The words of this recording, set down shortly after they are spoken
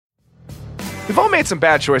We've all made some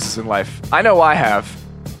bad choices in life. I know I have.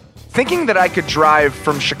 Thinking that I could drive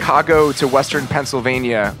from Chicago to Western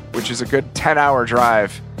Pennsylvania, which is a good 10-hour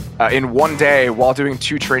drive, in one day while doing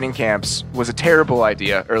 2 training camps was a terrible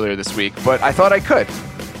idea earlier this week, but I thought I could.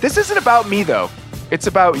 This isn't about me, though. It's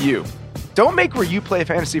about you. Don't make where you play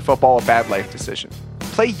fantasy football a bad life decision.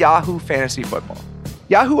 Play Yahoo Fantasy Football.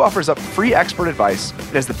 Yahoo offers up free expert advice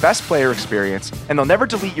that has the best player experience, and they'll never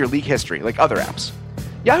delete your league history like other apps.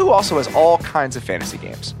 Yahoo also has all kinds of fantasy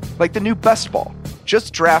games, like the new Best Ball.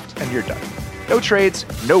 Just draft and you're done. No trades,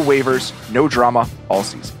 no waivers, no drama all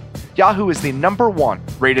season. Yahoo is the #1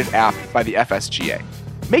 rated app by the FSGA.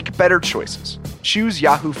 Make better choices. Choose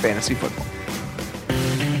Yahoo Fantasy Football.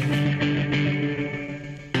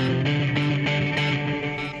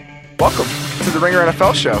 Welcome to the Ringer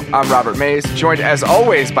NFL Show. I'm Robert Mays, joined as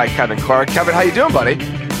always by Kevin Clark. Kevin, how you doing, buddy?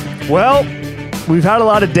 Well, we've had a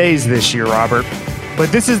lot of days this year, Robert.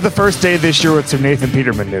 But this is the first day this year with some Nathan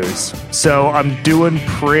Peterman news. So I'm doing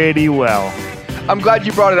pretty well. I'm glad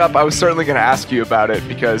you brought it up. I was certainly going to ask you about it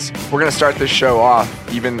because we're going to start this show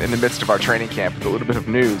off, even in the midst of our training camp, with a little bit of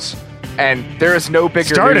news. And there is no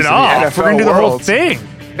bigger news in the NFL We're going to do the whole world. thing.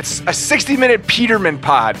 It's a 60-minute Peterman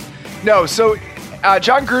pod. No, so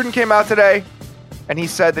John Gruden came out today, and he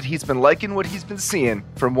said that he's been liking what he's been seeing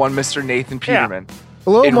from one Mr. Nathan Peterman. Yeah. A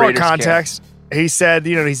little more Raiders context. Camp. He said,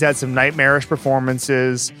 he's had some nightmarish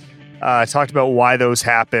performances, talked about why those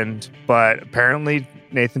happened, but apparently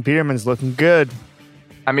Nathan Peterman's looking good.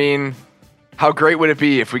 I mean, how great would it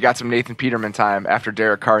be if we got some Nathan Peterman time after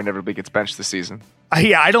Derek Carr inevitably gets benched this season?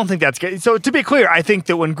 Yeah, I don't think that's good. So to be clear, I think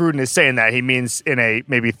that when Gruden is saying that, he means in a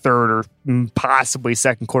maybe third or possibly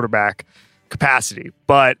second quarterback capacity.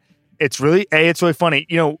 But it's really, it's really funny.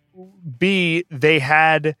 B, they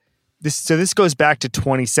had... This goes back to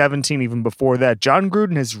 2017, even before that. John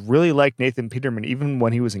Gruden has really liked Nathan Peterman even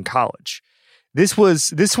when he was in college. This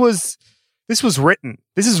was written.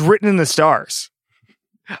 This is written in the stars.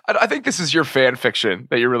 I think this is your fan fiction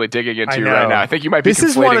that you're really digging into right now. I think you might be. This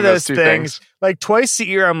is one of those things. Like twice a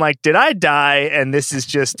year, I'm like, did I die? And this is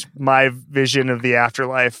just my vision of the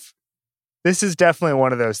afterlife. This is definitely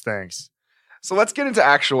one of those things. So let's get into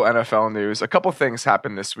actual NFL news. A couple things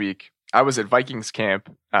happened this week. I was at Vikings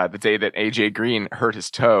camp the day that AJ Green hurt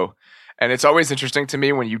his toe. And it's always interesting to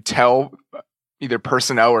me when you tell either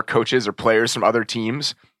personnel or coaches or players from other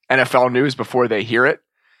teams NFL news before they hear it.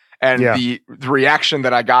 And the reaction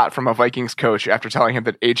that I got from a Vikings coach after telling him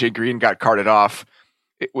that AJ Green got carted off,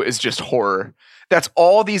 it was just horror. That's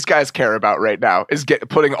all these guys care about right now is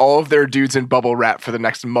putting all of their dudes in bubble wrap for the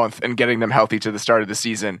next month and getting them healthy to the start of the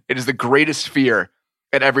season. It is the greatest fear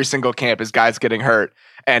at every single camp is guys getting hurt.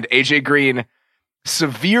 And AJ Green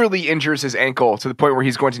severely injures his ankle to the point where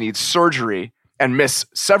he's going to need surgery and miss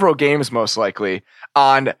several games, most likely,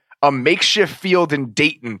 on a makeshift field in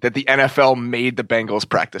Dayton that the NFL made the Bengals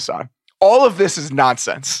practice on. All of this is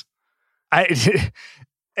nonsense.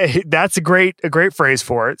 That's a great phrase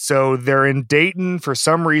for it. So they're in Dayton for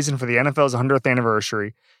some reason for the NFL's 100th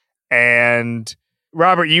anniversary. And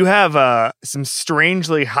Robert, you have some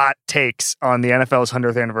strangely hot takes on the NFL's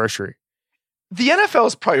 100th anniversary. The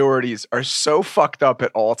NFL's priorities are so fucked up at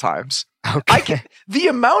all times. Okay. The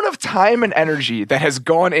amount of time and energy that has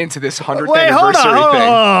gone into this 100th anniversary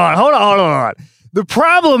Hold on. The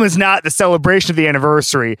problem is not the celebration of the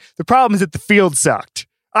anniversary. The problem is that the field sucked.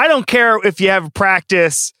 I don't care if you have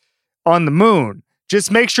practice on the moon. Just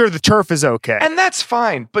make sure the turf is okay. And that's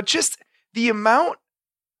fine. But just the amount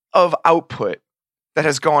of output that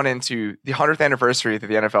has gone into the 100th anniversary that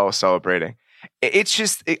the NFL is celebrating. It's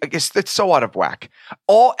just, it's so out of whack.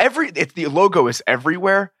 The logo is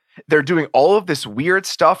everywhere. They're doing all of this weird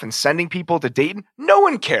stuff and sending people to Dayton. No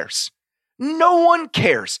one cares. No one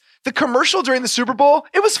cares. The commercial during the Super Bowl,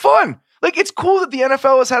 it was fun. Like, it's cool that the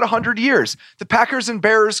NFL has had 100 years. The Packers and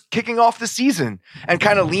Bears kicking off the season and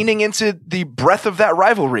kind of leaning into the breadth of that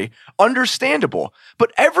rivalry. Understandable.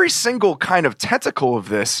 But every single kind of tentacle of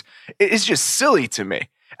this is just silly to me.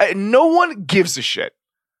 No one gives a shit.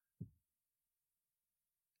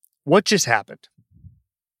 What just happened?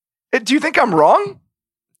 Do you think I'm wrong?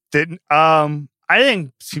 I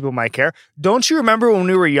think people might care. Don't you remember when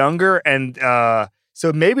we were younger and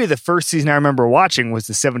so maybe the first season I remember watching was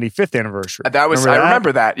the 75th anniversary. I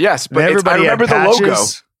remember that. Yes, but I remember the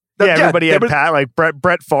logo. Everybody had pat. Like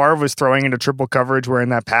Brett Favre was throwing into triple coverage wearing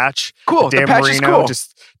that patch. Cool. Dan the patch Marino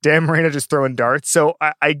is cool. Dan Marino just throwing darts. So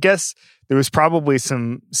I guess there was probably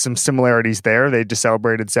some similarities there. They just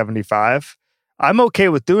celebrated 75. I'm okay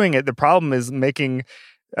with doing it. The problem is making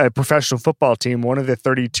a professional football team, one of the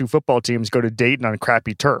 32 football teams, go to Dayton on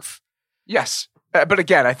crappy turf. Yes. But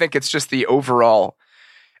again, I think it's just the overall.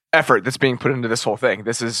 effort that's being put into this whole thing.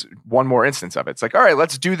 This is one more instance of it. It's like, all right,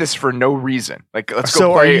 let's do this for no reason. Like, let's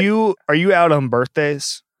go play. So are you out on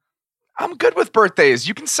birthdays? I'm good with birthdays.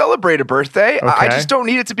 You can celebrate a birthday. Okay. I just don't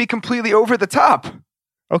need it to be completely over the top.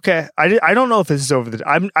 Okay. I don't know if this is over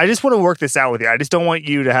the I just want to work this out with you. I just don't want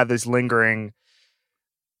you to have this lingering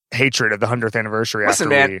hatred of the 100th anniversary. Listen,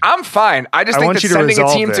 man, I'm fine. I just think that sending a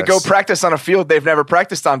team to go practice on a field they've never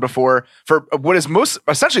practiced on before for what is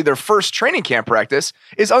essentially their first training camp practice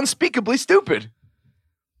is unspeakably stupid.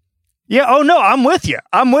 Yeah. Oh no, I'm with you.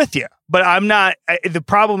 But I'm not. The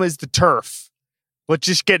problem is the turf. Let's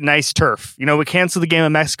just get nice turf. We canceled the game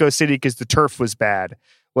in Mexico City because the turf was bad.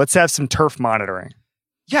 Let's have some turf monitoring.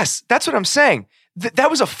 Yes, that's what I'm saying. That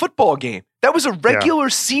was a football game. That was a regular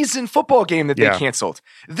season football game that they canceled.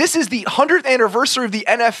 This is the 100th anniversary of the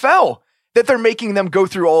NFL that they're making them go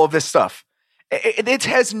through all of this stuff. It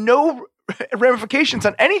has no ramifications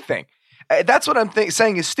on anything. That's what I'm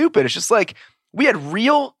saying is stupid. It's just like we had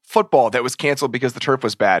real football that was canceled because the turf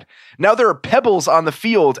was bad. Now there are pebbles on the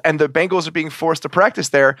field and the Bengals are being forced to practice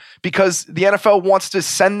there because the NFL wants to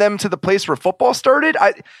send them to the place where football started.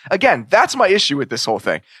 Again, that's my issue with this whole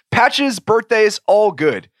thing. Patches, birthdays, all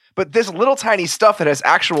good. But this little tiny stuff that has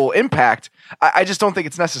actual impact, I just don't think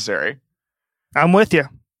it's necessary. I'm with you.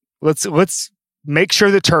 Let's make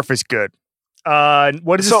sure the turf is good.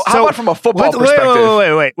 What is so? How about from a football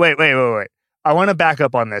perspective? Wait. I want to back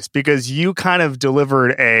up on this because you kind of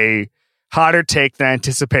delivered a hotter take than I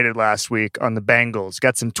anticipated last week on the Bengals.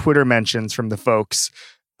 Got some Twitter mentions from the folks.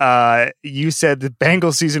 You said the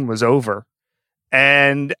Bengals season was over,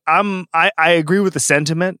 and I agree with the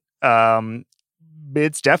sentiment.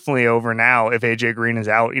 It's definitely over now if AJ Green is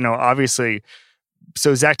out. Obviously.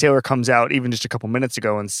 So Zach Taylor comes out even just a couple minutes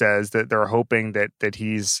ago and says that they're hoping that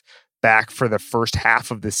he's back for the first half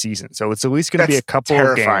of the season. So it's at least going to be a couple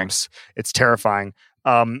of games. It's terrifying.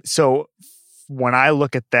 So when I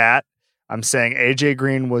look at that, I'm saying AJ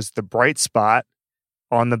Green was the bright spot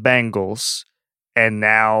on the Bengals, and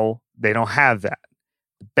now they don't have that.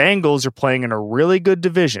 The Bengals are playing in a really good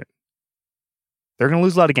division. They're going to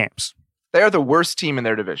lose a lot of games. They are the worst team in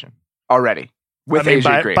their division already with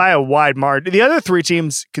AJ Green. By a wide margin. The other three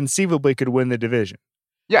teams conceivably could win the division.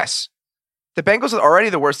 Yes. The Bengals are already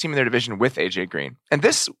the worst team in their division with AJ Green. And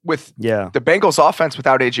this with the Bengals offense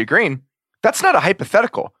without AJ Green, that's not a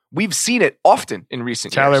hypothetical. We've seen it often in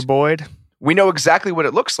recent years. Tyler Boyd. We know exactly what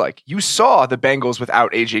it looks like. You saw the Bengals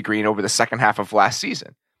without AJ Green over the second half of last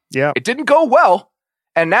season. Yeah. It didn't go well.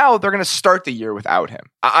 And now they're going to start the year without him.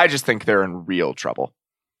 I just think they're in real trouble.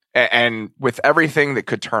 And with everything that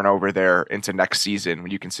could turn over there into next season,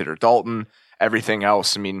 when you consider Dalton, everything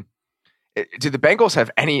else, do the Bengals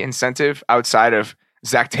have any incentive outside of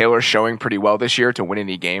Zach Taylor showing pretty well this year to win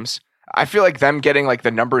any games? I feel like them getting like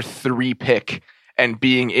the number 3 pick and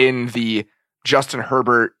being in the Justin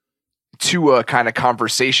Herbert Tua kind of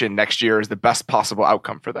conversation next year is the best possible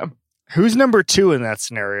outcome for them. Who's number 2 in that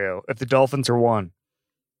scenario if the Dolphins are 1?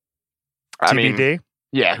 TBD?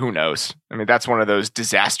 Yeah, who knows? That's one of those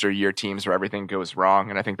disaster year teams where everything goes wrong,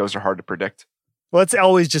 and I think those are hard to predict. Well, it's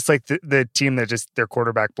always just like the team that just their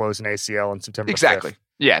quarterback blows an ACL in September 5th. Exactly.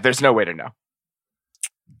 Yeah, there's no way to know.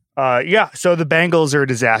 So the Bengals are a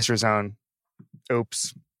disaster zone.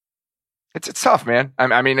 Oops. It's tough, man.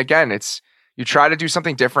 Again, you try to do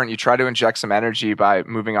something different. You try to inject some energy by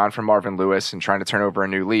moving on from Marvin Lewis and trying to turn over a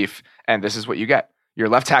new leaf, and this is what you get. Your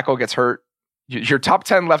left tackle gets hurt. Your top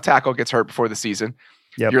 10 left tackle gets hurt before the season.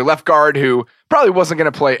 Yep. Your left guard, who probably wasn't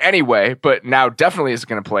going to play anyway, but now definitely is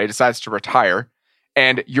going to play, decides to retire.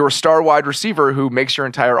 And your star wide receiver, who makes your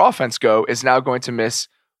entire offense go, is now going to miss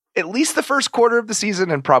at least the first quarter of the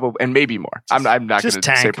season and maybe more. I'm not going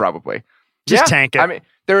to say probably. Just tank it.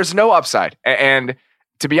 There is no upside. And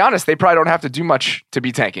to be honest, they probably don't have to do much to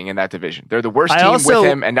be tanking in that division. They're the worst team with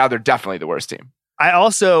him, and now they're definitely the worst team. I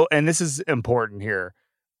also, and this is important here,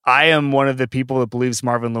 I am one of the people that believes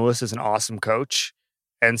Marvin Lewis is an awesome coach.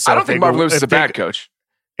 And so I don't think Marvin Lewis is a bad coach.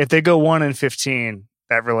 If they go 1-15,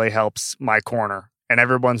 that really helps my corner. And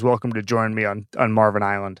everyone's welcome to join me on Marvin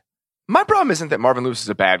Island. My problem isn't that Marvin Lewis is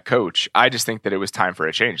a bad coach. I just think that it was time for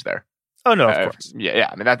a change there. Oh, no, of course.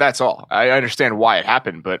 Yeah. That's all. I understand why it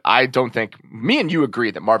happened, but I don't think me and you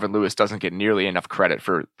agree that Marvin Lewis doesn't get nearly enough credit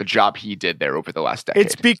for the job he did there over the last decade.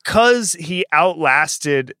 It's because he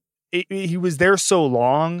outlasted. He was there so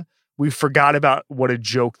long, we forgot about what a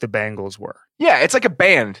joke the Bengals were. Yeah, it's like a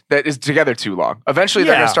band that is together too long. Eventually,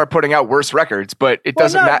 they're going to start putting out worse records, but it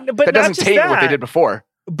doesn't matter. That doesn't take what they did before.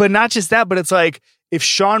 But not just that, but it's like if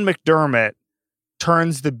Sean McDermott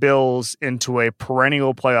turns the Bills into a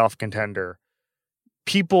perennial playoff contender,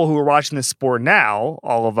 people who are watching this sport now,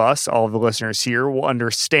 all of us, all of the listeners here, will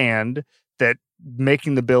understand that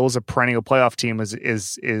making the Bills a perennial playoff team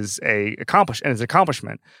is a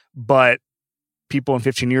accomplishment. But people in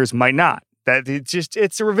 15 years might not. That it's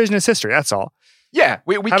a revisionist history. That's all. Yeah,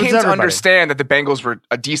 we came to understand that the Bengals were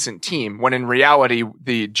a decent team when in reality,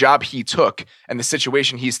 the job he took and the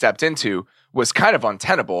situation he stepped into was kind of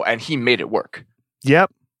untenable, and he made it work.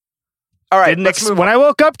 Yep. All right, when I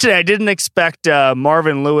woke up today, I didn't expect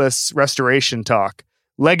Marvin Lewis restoration talk,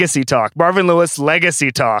 legacy talk, Marvin Lewis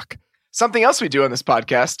legacy talk. Something else we do on this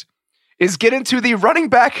podcast is get into the running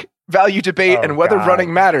back value debate and whether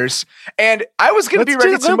running matters. And I was going to be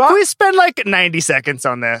ready to move on. Can we spend like 90 seconds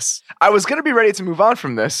on this? I was going to be ready to move on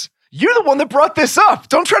from this. You're the one that brought this up.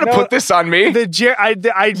 Don't try to put this on me. You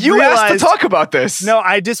asked to talk about this. No,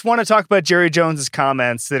 I just want to talk about Jerry Jones's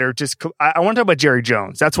comments that are just. I want to talk about Jerry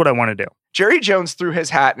Jones. That's what I want to do. Jerry Jones threw his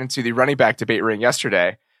hat into the running back debate ring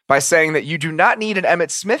yesterday by saying that you do not need an Emmitt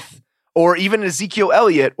Smith or even Ezekiel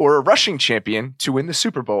Elliott or a rushing champion to win the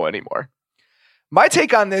Super Bowl anymore. My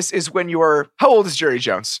take on this is when you're, how old is Jerry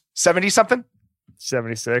Jones? 70 something?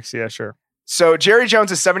 76. Yeah, sure. So Jerry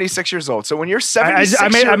Jones is 76 years old. So when you're 76,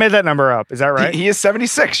 I made that number up. Is that right? He is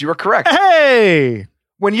 76. You were correct. Hey,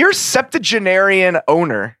 when your septuagenarian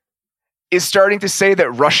owner is starting to say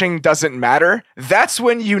that rushing doesn't matter, that's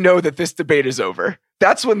when you know that this debate is over.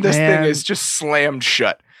 That's when this thing is just slammed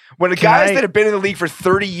shut. When the guys that have been in the league for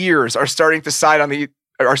 30 years are starting to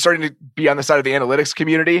be on the side of the analytics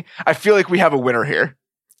community, I feel like we have a winner here.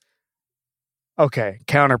 Okay,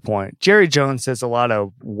 counterpoint. Jerry Jones says a lot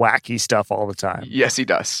of wacky stuff all the time. Yes, he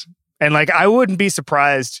does. And like, I wouldn't be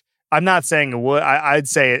surprised. I'm not saying it would. I'd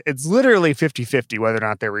say it's literally 50-50 whether or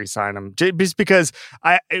not they re-sign him. Just because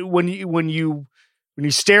when you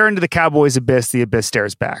stare into the Cowboys' abyss, the abyss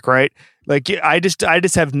stares back, right? Like, I just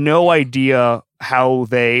have no idea how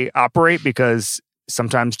they operate because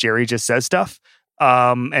sometimes Jerry just says stuff.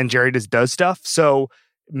 And Jerry just does stuff. So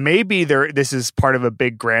maybe this is part of a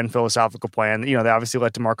big grand philosophical plan. You know, they obviously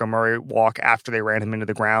let DeMarco Murray walk after they ran him into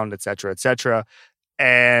the ground, et cetera, et cetera.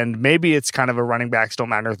 And maybe it's kind of a running backs don't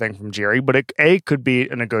matter thing from Jerry, but it could be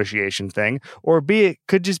a negotiation thing, or B, it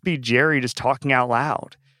could just be Jerry just talking out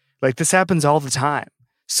loud. Like, this happens all the time.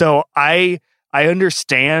 So I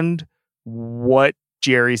understand what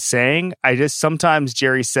Jerry's saying. Sometimes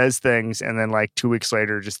Jerry says things and then like 2 weeks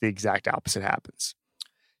later, just the exact opposite happens.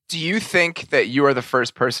 Do you think that you are the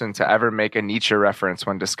first person to ever make a Nietzsche reference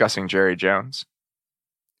when discussing Jerry Jones?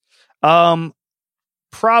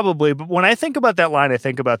 Probably. But when I think about that line, I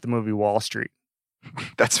think about the movie Wall Street.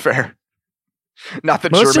 That's fair. Not the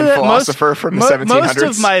German philosopher from the 1700s. Most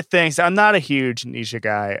of my things, I'm not a huge Nietzsche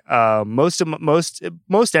guy. Most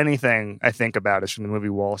anything I think about is from the movie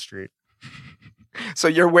Wall Street. So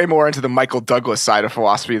you're way more into the Michael Douglas side of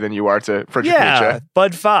philosophy than you are to Friedrich Nietzsche.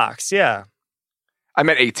 Bud Fox, yeah. I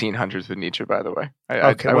meant 1800s with Nietzsche, by the way.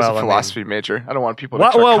 I was a philosophy major. I don't want people to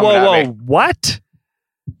Whoa. What?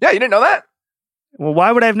 Yeah, you didn't know that? Well,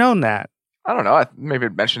 why would I have known that? I don't know. I maybe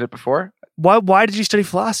mentioned it before. Why did you study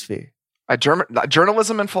philosophy?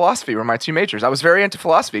 Journalism and philosophy were my two majors. I was very into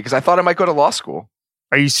philosophy because I thought I might go to law school.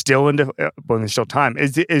 Are you still into? Well, there's still time. Are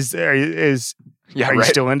you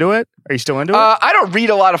still into it? Are you still into it? I don't read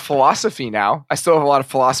a lot of philosophy now. I still have a lot of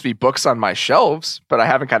philosophy books on my shelves, but I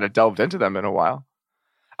haven't kind of delved into them in a while.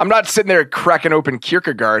 I'm not sitting there cracking open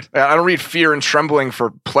Kierkegaard. I don't read Fear and Trembling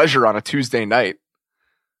for pleasure on a Tuesday night.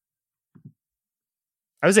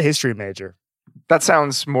 I was a history major. That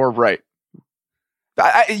sounds more right.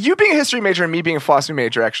 You being a history major and me being a philosophy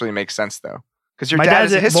major actually makes sense, though. Because your dad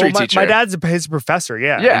is a history teacher. My dad's his professor,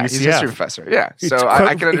 yeah. Yeah, he's a history professor, yeah. So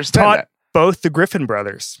I can understand that. Both the Griffin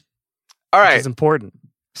brothers. All right. Which is important.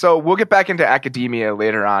 So we'll get back into academia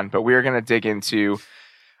later on, but we are going to dig into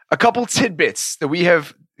a couple tidbits that we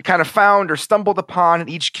have kind of found or stumbled upon in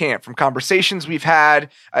each camp from conversations we've had.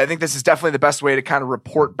 I think this is definitely the best way to kind of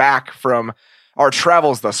report back from our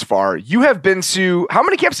travels thus far. You have been to, how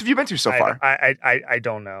many camps have you been to so far? I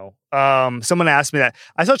don't know. Someone asked me that.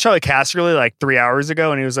 I saw Charlie Casserly like 3 hours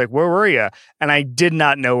ago and he was like, where were you? And I did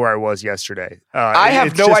not know where I was yesterday. I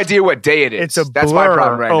have no idea what day it is. It's a blur. That's my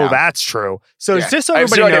problem right now. Oh, that's true. So just so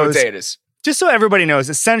everybody knows what day it is. Just so everybody knows,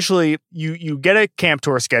 essentially, you get a camp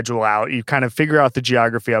tour schedule out, you kind of figure out the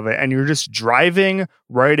geography of it, and you're just driving,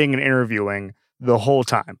 writing, and interviewing the whole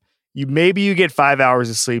time. Maybe you get 5 hours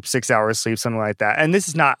of sleep, 6 hours of sleep, something like that. And this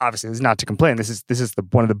is not to complain. This is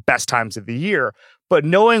one of the best times of the year. But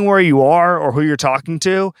knowing where you are or who you're talking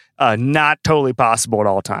to, not totally possible at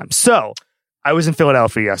all times. So I was in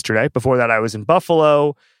Philadelphia yesterday. Before that, I was in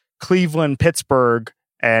Buffalo, Cleveland, Pittsburgh,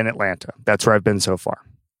 and Atlanta. That's where I've been so far.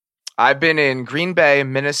 I've been in Green Bay,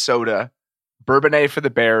 Minnesota, Bourbonnais for the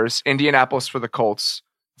Bears, Indianapolis for the Colts,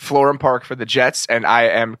 Florham Park for the Jets, and I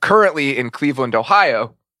am currently in Cleveland,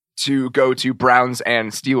 Ohio, to go to Browns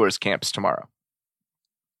and Steelers camps tomorrow.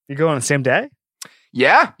 You go on the same day?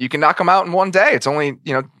 Yeah, you can knock them out in one day. It's only,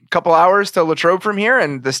 a couple hours to Latrobe from here,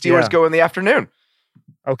 and the Steelers go in the afternoon.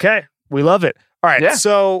 Okay, we love it. All right, Yeah.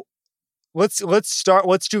 So let's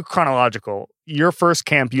do chronological. Your first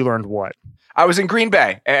camp, you learned what? I was in Green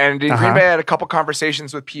Bay, and in Green Bay, I had a couple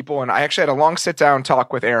conversations with people, and I actually had a long sit-down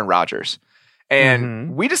talk with Aaron Rodgers.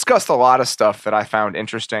 And we discussed a lot of stuff that I found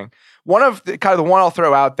interesting. One of the one I'll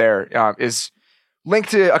throw out there is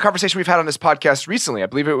linked to a conversation we've had on this podcast recently. I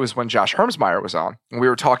believe it was when Josh Hermsmeyer was on, and we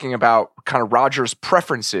were talking about kind of Rodgers'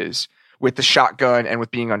 preferences with the shotgun and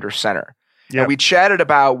with being under center. Yep. And we chatted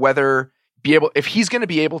about if he's going to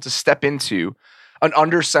be able to step into an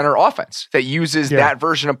under center offense that uses that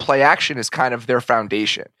version of play action as kind of their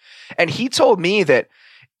foundation. And he told me that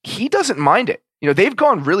he doesn't mind it. They've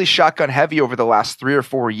gone really shotgun heavy over the last 3 or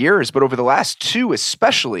 4 years, but over the last 2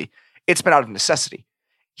 especially, it's been out of necessity.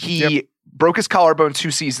 He broke his collarbone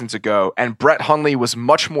 2 seasons ago, and Brett Hundley was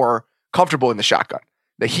much more comfortable in the shotgun,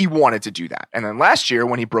 that he wanted to do that. And then last year,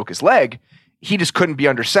 when he broke his leg, he just couldn't be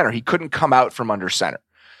under center. He couldn't come out from under center.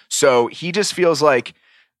 So he just feels like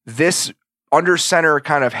this under center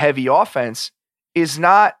kind of heavy offense is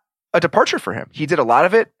not a departure for him. He did a lot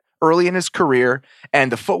of it early in his career,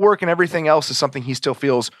 and the footwork and everything else is something he still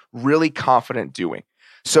feels really confident doing.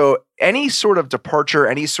 So any sort of departure,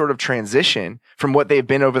 any sort of transition from what they've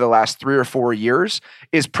been over the last 3 or 4 years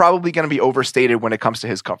is probably going to be overstated when it comes to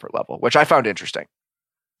his comfort level, which I found interesting.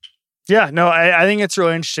 Yeah, no, I think it's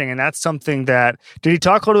really interesting. And that's something that, did he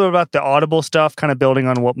talk a little bit about the audible stuff, kind of building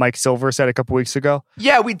on what Mike Silver said a couple weeks ago?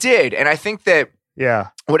 Yeah, we did. And I think that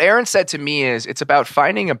what Aaron said to me is it's about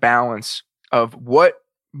finding a balance of what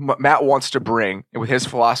Matt wants to bring with his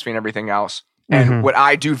philosophy and everything else, and what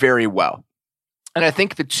I do very well. And I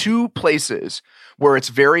think the 2 places where it's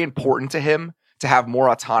very important to him to have more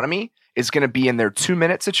autonomy is going to be in their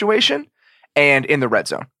 2-minute situation and in the red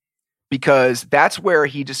zone, because that's where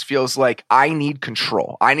he just feels like I need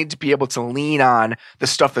control. I need to be able to lean on the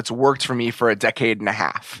stuff that's worked for me for a decade and a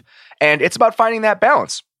half. And it's about finding that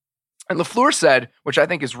balance. And LaFleur said, which I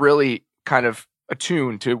think is really kind of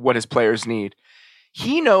attuned to what his players need,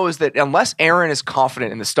 he knows that unless Aaron is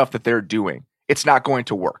confident in the stuff that they're doing, it's not going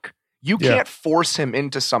to work. You can't force him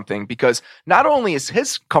into something, because not only is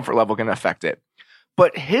his comfort level going to affect it,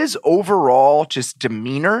 but his overall just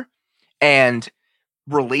demeanor and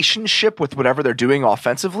relationship with whatever they're doing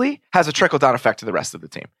offensively has a trickle-down effect to the rest of the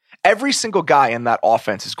team. Every single guy in that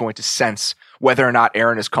offense is going to sense whether or not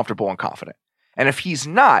Aaron is comfortable and confident. And if he's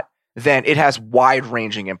not, then it has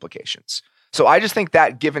wide-ranging implications. So I just think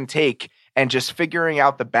that give and take and just figuring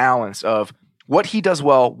out the balance of what he does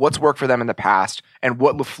well, what's worked for them in the past, and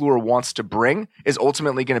what LaFleur wants to bring is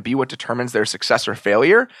ultimately going to be what determines their success or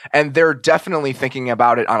failure. And they're definitely thinking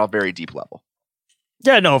about it on a very deep level.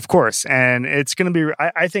 Yeah, no, of course. And it's going to be,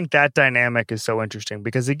 I think that dynamic is so interesting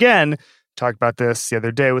because, again, talked about this the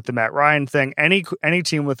other day with the Matt Ryan thing. Any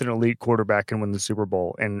team with an elite quarterback can win the Super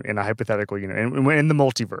Bowl in a hypothetical, in the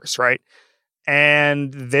multiverse, right?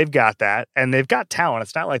 And they've got that, and they've got talent.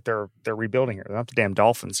 It's not like they're rebuilding here. They're not the damn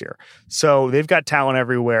Dolphins here. So they've got talent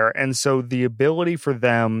everywhere. And so the ability for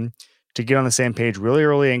them to get on the same page really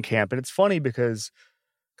early in camp. And it's funny because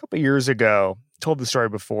a couple of years ago, told the story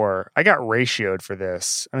before, I got ratioed for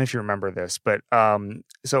this. I don't know if you remember this, but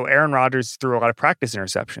so Aaron Rodgers threw a lot of practice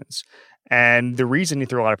interceptions. And the reason he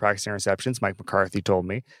threw a lot of practice interceptions, Mike McCarthy told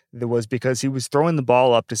me, that was because he was throwing the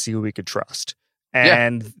ball up to see who he could trust.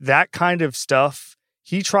 And that kind of stuff,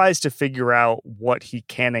 he tries to figure out what he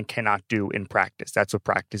can and cannot do in practice. That's what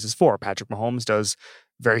practice is for. Patrick Mahomes does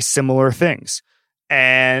very similar things.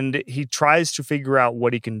 And he tries to figure out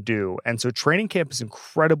what he can do. And so training camp is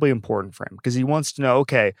incredibly important for him because he wants to know,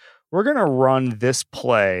 okay, we're going to run this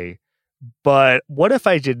play, but what if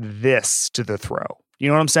I did this to the throw? You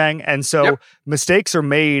know what I'm saying? And so mistakes are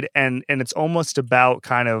made, and it's almost about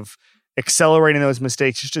kind of accelerating those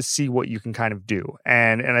mistakes just to see what you can kind of do.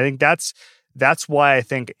 And I think that's why I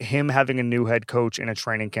think him having a new head coach in a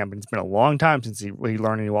training camp, and it's been a long time since he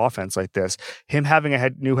learned a new offense like this, him having a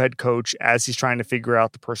new head coach as he's trying to figure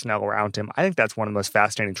out the personnel around him, I think that's one of the most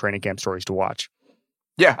fascinating training camp stories to watch.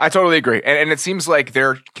 Yeah, I totally agree. And it seems like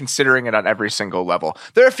they're considering it on every single level.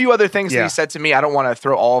 There are a few other things that he said to me. I don't want to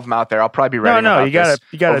throw all of them out there. I'll probably be writing about you gotta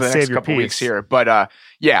over the save next your couple piece. weeks here. But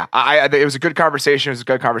it was a good conversation. It was a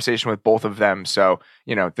good conversation with both of them. So,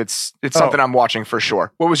 it's something I'm watching for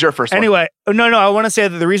sure. What was your first one? Anyway, no, I want to say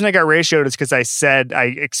that the reason I got ratioed is because I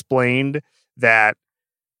explained that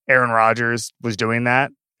Aaron Rodgers was doing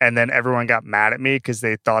that. And then everyone got mad at me because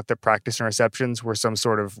they thought that practice interceptions were some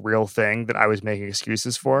sort of real thing that I was making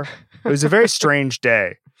excuses for. It was a very strange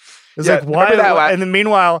day. It was like, why? And then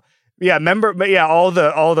meanwhile, all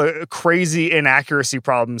the crazy inaccuracy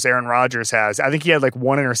problems Aaron Rodgers has. I think he had like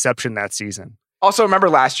one interception that season. Also, remember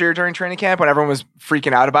last year during training camp when everyone was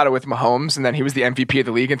freaking out about it with Mahomes, and then he was the MVP of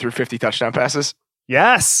the league and threw 50 touchdown passes?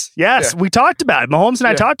 Yes. Yeah. We talked about it. Mahomes and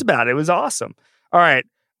I talked about it. It was awesome. All right.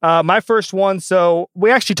 My first one. So we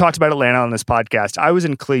actually talked about Atlanta on this podcast. I was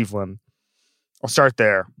in Cleveland. I'll start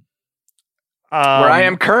there. Where I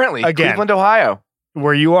am currently, again, Cleveland, Ohio.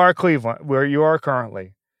 Where you are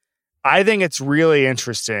currently. I think it's really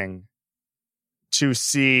interesting to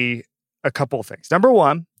see a couple of things. Number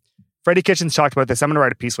one, Freddie Kitchens talked about this. I'm going to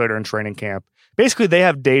write a piece later in training camp. Basically, they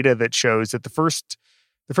have data that shows that the first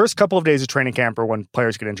couple of days of training camp are when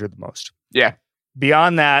players get injured the most. Yeah.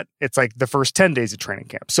 Beyond that, it's like the first 10 days of training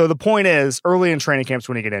camp. So the point is, early in training camps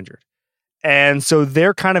when you get injured. And so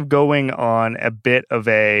they're kind of going on a bit of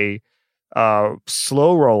a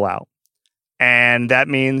slow rollout. And that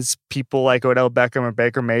means people like Odell Beckham or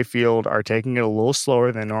Baker Mayfield are taking it a little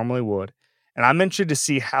slower than they normally would. And I'm interested to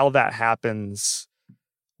see how that happens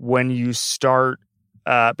when you start,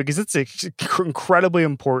 because it's an incredibly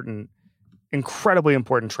important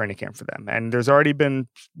training camp for them. And there's already been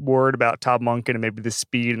word about Todd Monken and maybe the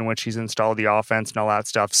speed in which he's installed the offense and all that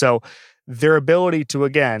stuff. So their ability to,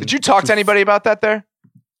 again... Did you talk to anybody about that there?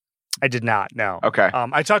 I did not, no. Okay.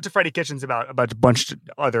 I talked to Freddie Kitchens about a bunch of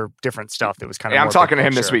other different stuff that was kind of... Yeah, I'm talking to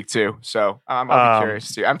him this week too, so I'll be curious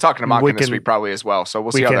to see. I'm talking to Monken this week probably as well, so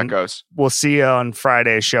we'll see how that goes. We'll see you on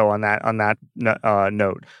Friday's show on that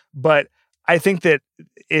note. But I think that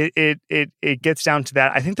it gets down to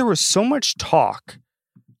that. I think there was so much talk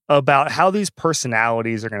about how these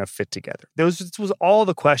personalities are going to fit together. This was all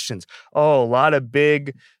the questions. Oh, a lot of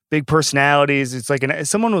big personalities. It's like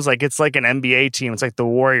someone was like, it's like an NBA team. It's like the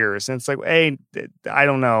Warriors. And it's like, hey, I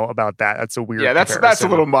don't know about that. That's a weird that's a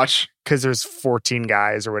little much. Because there's 14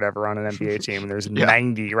 guys or whatever on an NBA team, and there's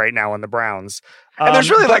 90 right now on the Browns. And there's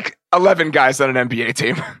really like 11 guys on an NBA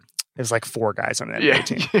team. There's like 4 guys on an NBA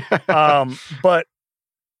team. But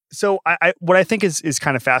so what I think is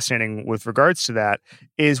kind of fascinating with regards to that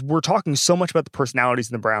is we're talking so much about the personalities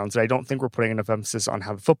in the Browns that I don't think we're putting enough emphasis on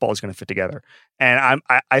how the football is going to fit together. And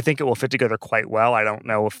I think it will fit together quite well. I don't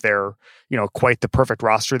know if they're, quite the perfect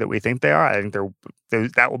roster that we think they are. I think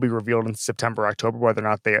that will be revealed in September, October, whether or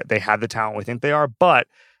not they have the talent we think they are. But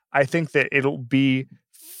I think that it'll be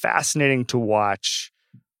fascinating to watch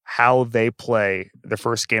how they play the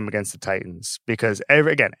first game against the Titans, because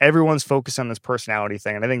everyone's focused on this personality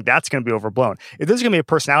thing, and I think that's going to be overblown. If there's going to be a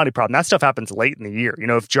personality problem, that stuff happens late in the year.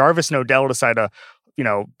 If Jarvis and Odell decide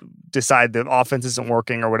the offense isn't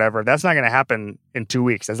working or whatever, that's not going to happen in 2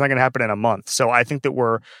 weeks. That's not going to happen in a month. So I think that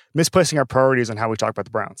we're misplacing our priorities on how we talk about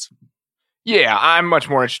the Browns. Yeah, I'm much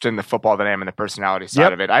more interested in the football than I am in the personality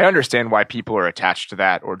side of it. I understand why people are attached to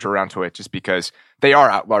that or drawn to it just because they are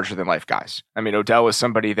out larger than life guys. I mean, Odell is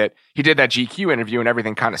somebody that he did that GQ interview and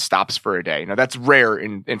everything kind of stops for a day. That's rare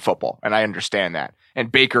in football, and I understand that.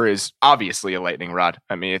 And Baker is obviously a lightning rod.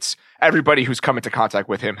 I mean, it's everybody who's come into contact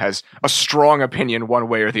with him has a strong opinion one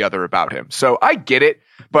way or the other about him. So I get it,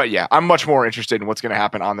 but yeah, I'm much more interested in what's going to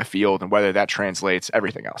happen on the field and whether that translates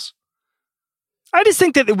everything else. I just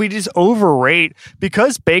think that we just overrate,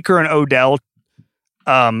 because Baker and Odell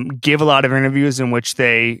give a lot of interviews in which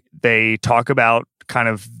they talk about kind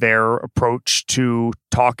of their approach to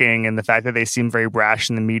talking and the fact that they seem very brash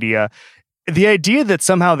in the media. The idea that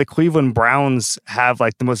somehow the Cleveland Browns have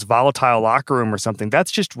like the most volatile locker room or something,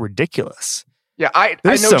 that's just ridiculous. Yeah, I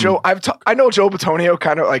know Joe. I know Joe Bitonio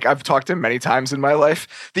kind of like I've talked to him many times in my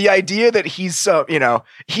life. The idea that he's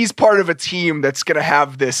he's part of a team that's going to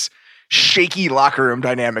have this shaky locker room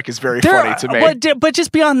dynamic is very funny to me. But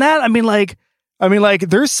just beyond that, I mean,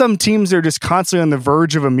 there's some teams that are just constantly on the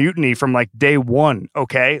verge of a mutiny from like day one.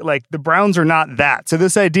 Okay, like the Browns are not that. So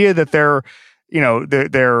this idea that they're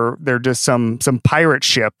just some pirate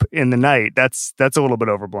ship in the night, that's a little bit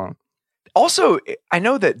overblown. Also, I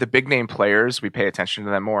know that the big name players, we pay attention to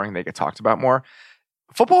them more and they get talked about more.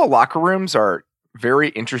 Football locker rooms are very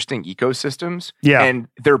interesting ecosystems. Yeah, and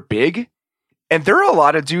they're big. And there are a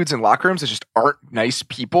lot of dudes in locker rooms that just aren't nice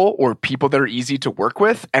people or people that are easy to work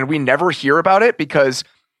with. And we never hear about it because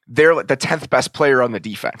they're the 10th best player on the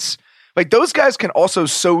defense. Like those guys can also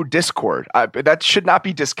sow discord. That should not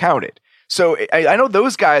be discounted. So I know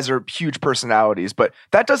those guys are huge personalities, but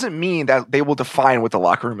that doesn't mean that they will define what the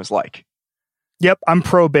locker room is like. Yep. I'm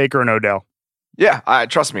pro Baker and Odell. Yeah.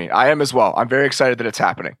 Trust me. I am as well. I'm very excited that it's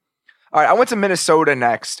happening. All right. I went to Minnesota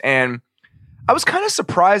next, and I was kind of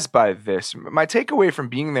surprised by this. My takeaway from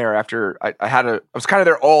being there after I was kind of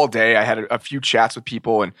there all day. I had a few chats with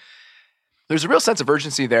people, and there's a real sense of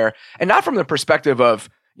urgency there, and not from the perspective of,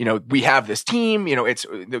 we have this team,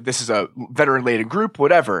 this is a veteran laden group,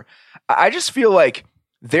 whatever. I just feel like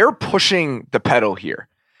they're pushing the pedal here.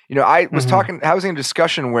 I was having a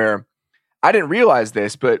discussion where I didn't realize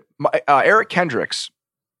this, but Eric Kendricks,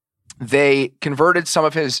 they converted some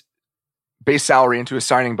of his base salary into a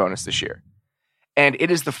signing bonus this year. And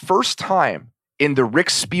it is the first time in the Rick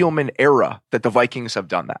Spielman era that the Vikings have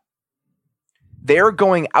done that. They're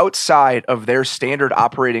going outside of their standard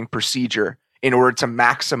operating procedure in order to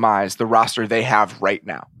maximize the roster they have right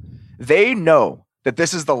now. They know that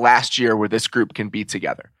this is the last year where this group can be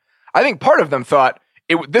together. I think part of them thought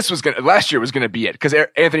last year was going to be it because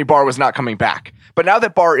Anthony Barr was not coming back. But now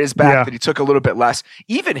that Barr is back, that he took a little bit less,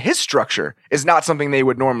 even his structure is not something they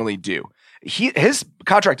would normally do. His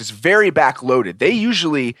contract is very backloaded. They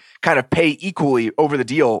usually kind of pay equally over the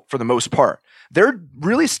deal for the most part. They're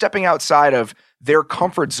really stepping outside of their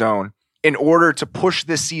comfort zone in order to push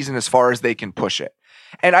this season as far as they can push it.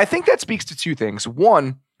 And I think that speaks to two things.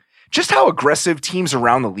 One, just how aggressive teams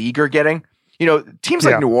around the league are getting. Teams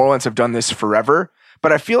like New Orleans have done this forever,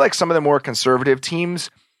 but I feel like some of the more conservative teams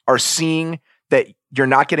are seeing that you're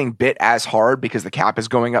not getting bit as hard because the cap is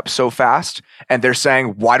going up so fast. And they're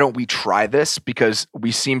saying, why don't we try this? Because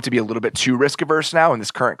we seem to be a little bit too risk averse now in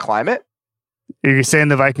this current climate. Are you saying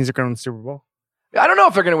the Vikings are going to win the Super Bowl? I don't know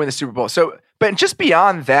if they're going to win the Super Bowl. But just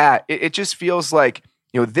beyond that, it just feels like,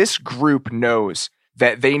 this group knows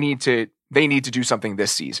that they need to do something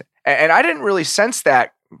this season. And I didn't really sense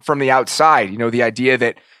that from the outside, the idea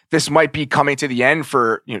that this might be coming to the end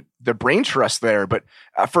for the brain trust there. But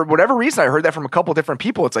for whatever reason, I heard that from a couple different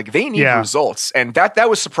people. It's like they need results. And that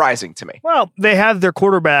was surprising to me. Well, they have their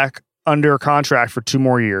quarterback under contract for 2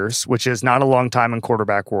 more years, which is not a long time in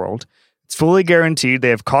quarterback world. It's fully guaranteed. They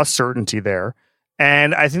have cost certainty there.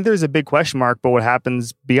 And I think there's a big question mark, but what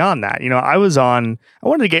happens beyond that? I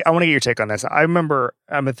want to get your take on this. I remember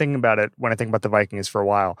I've been thinking about it when I think about the Vikings for a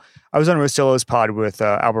while. I was on Rosillo's pod with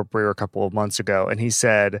Albert Breer a couple of months ago, and he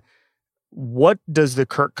said, what is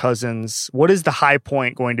the high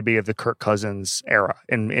point going to be of the Kirk Cousins era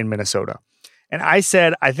in Minnesota? And I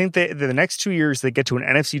said, I think that the next 2 years they get to an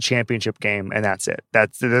NFC championship game, and that's it.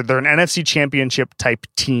 They're an NFC championship type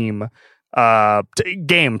team.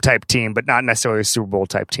 Game type team, but not necessarily a Super Bowl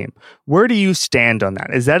type team. Where do you stand on that?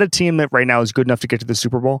 Is that a team that right now is good enough to get to the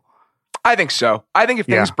Super Bowl? I think so. I think if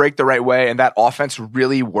things break the right way and that offense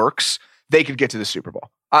really works, they could get to the Super Bowl.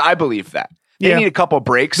 I believe that. They need a couple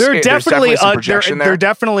breaks. They're definitely some projection there.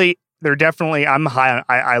 They're definitely. I'm high on.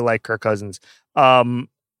 I like Kirk Cousins. They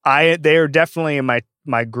are definitely in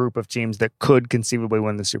my group of teams that could conceivably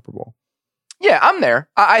win the Super Bowl. Yeah, I'm there.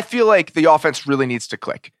 I feel like the offense really needs to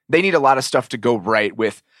click. They need a lot of stuff to go right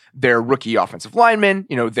with their rookie offensive linemen,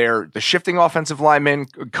 the shifting offensive linemen,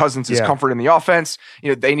 Cousins' comfort in the offense.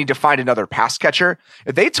 They need to find another pass catcher.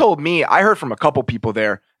 They told me, I heard from a couple people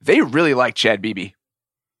there, they really like Chad Beebe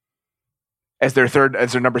as their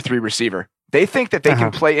number 3 receiver. They think that they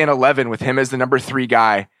can play in 11 with him as the number 3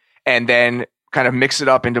 guy and then kind of mix it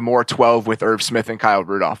up into more 12 with Irv Smith and Kyle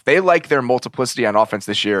Rudolph. They like their multiplicity on offense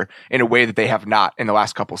this year in a way that they have not in the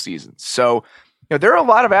last couple seasons. So, there are a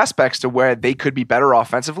lot of aspects to where they could be better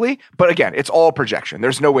offensively, but again, it's all projection.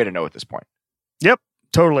 There's no way to know at this point. Yep,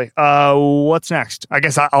 totally. What's next? I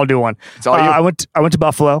guess I'll do one. It's all you. I went to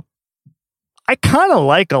Buffalo. I kind of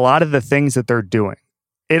like a lot of the things that they're doing.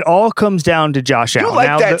 It all comes down to Josh Allen. You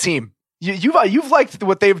like that team. You've liked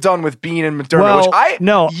what they've done with Bean and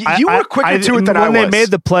McDermott, you were quicker to it than I was.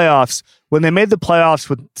 When they made the playoffs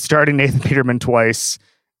with starting Nathan Peterman twice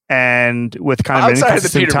and with kind of an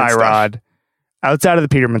inconsistent Tyrod, outside of the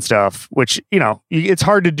Peterman stuff, which, it's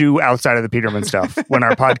hard to do outside of the Peterman stuff when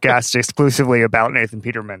our podcast is exclusively about Nathan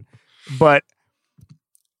Peterman. But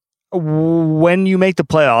when you make the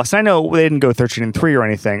playoffs, I know they didn't go 13-3 or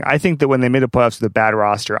anything. I think that when they made the playoffs with a bad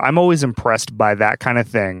roster, I'm always impressed by that kind of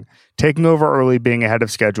thing. Taking over early, being ahead of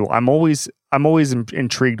schedule. I'm always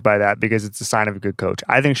intrigued by that because it's a sign of a good coach.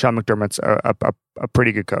 I think Sean McDermott's a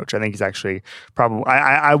pretty good coach. I think he's actually probably.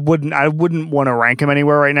 I wouldn't want to rank him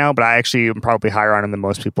anywhere right now, but I actually am probably higher on him than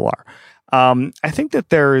most people are. I think that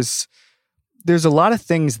there's a lot of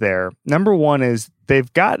things there. Number one is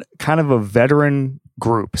they've got kind of a veteran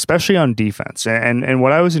group, especially on defense. And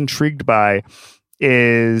what I was intrigued by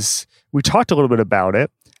is we talked a little bit about it.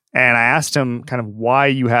 And I asked him kind of why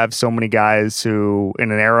you have so many guys who,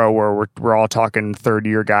 in an era where we're all talking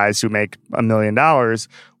third-year guys who make $1 million,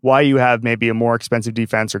 why you have maybe a more expensive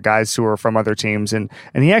defense or guys who are from other teams. And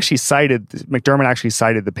McDermott actually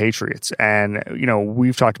cited the Patriots. And,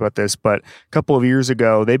 we've talked about this, but a couple of years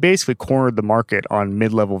ago, they basically cornered the market on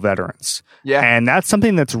mid-level veterans. Yeah. And that's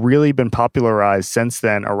something that's really been popularized since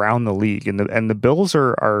then around the league. And the Bills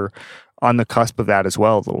are on the cusp of that as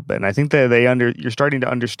well a little bit. And I think that you're starting to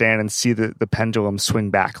understand and see the pendulum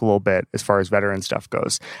swing back a little bit as far as veteran stuff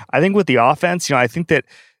goes. I think with the offense, I think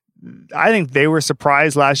they were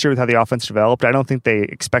surprised last year with how the offense developed. I don't think they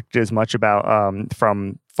expected as much about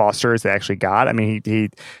from Foster as they actually got. I mean,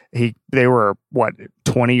 they were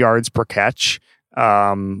 20 yards per catch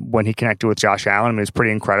when he connected with Josh Allen. I mean, it was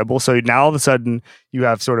pretty incredible. So now all of a sudden you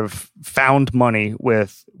have sort of found money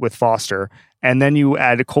with Foster. And then you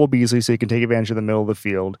add Cole Beasley so you can take advantage of the middle of the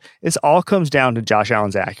field. This all comes down to Josh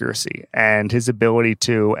Allen's accuracy and his ability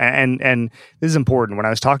to, and this is important. When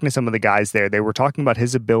I was talking to some of the guys there, they were talking about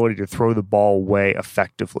his ability to throw the ball away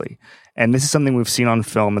effectively. And this is something we've seen on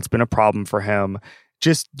film. It's been a problem for him.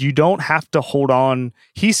 Just, you don't have to hold on.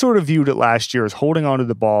 He sort of viewed it last year as holding on to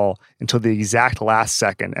the ball until the exact last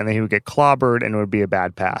second, and then he would get clobbered and it would be a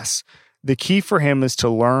bad pass. The key for him is to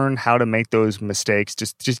learn how to make those mistakes.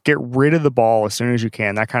 Just get rid of the ball as soon as you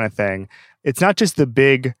can, that kind of thing. It's not just the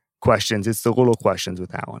big questions, it's the little questions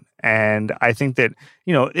with Allen. And I think that,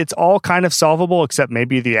 it's all kind of solvable except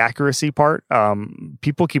maybe the accuracy part.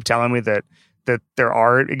 People keep telling me that there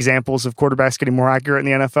are examples of quarterbacks getting more accurate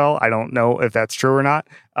in the NFL. I don't know if that's true or not.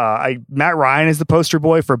 Matt Ryan is the poster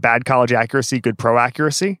boy for bad college accuracy, good pro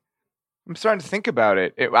accuracy. I'm starting to think about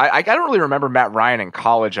it. I don't really remember Matt Ryan in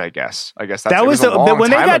college. I guess that was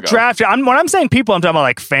when they got drafted. When I'm saying people, I'm talking about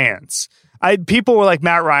like fans. People were like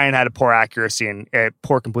Matt Ryan had a poor accuracy and a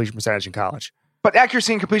poor completion percentage in college. But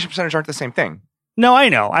accuracy and completion percentage aren't the same thing. No, I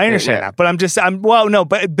know, I understand that. But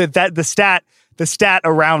the stat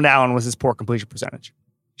around Allen was his poor completion percentage.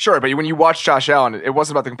 Sure, but when you watch Josh Allen, it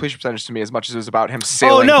wasn't about the completion percentage to me as much as it was about him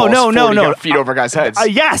sailing balls 40 feet over guys' heads.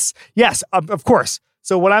 Yes, of course.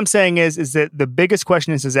 So what I'm saying is that the biggest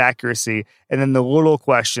question is his accuracy, and then the little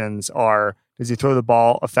questions are: does he throw the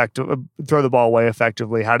ball away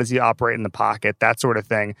effectively? How does he operate in the pocket? That sort of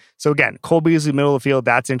thing. So again, Cole Beasley, middle of the field,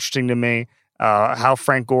 that's interesting to me. How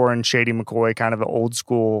Frank Gore and Shady McCoy, kind of an old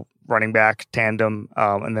school running back tandem,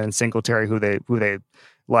 and then Singletary, who they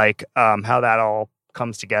like, how that all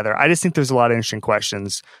comes together. I just think there's a lot of interesting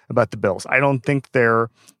questions about the Bills. I don't think they're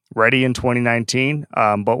ready in 2019,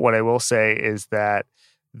 but what I will say is that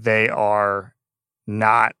they are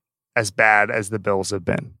not as bad as the Bills have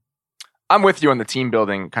been. I'm with you on the team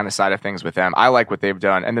building kind of side of things with them. I like what they've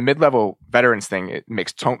done. And the mid-level veterans thing, it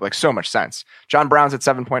makes so much sense. John Brown's at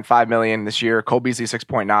 $7.5 million this year. Cole Beasley,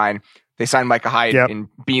 $6.9. They signed Micah Hyde in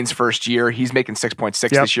Bean's first year. He's making $6.6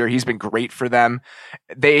 this year. He's been great for them.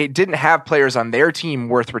 They didn't have players on their team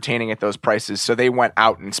worth retaining at those prices, so they went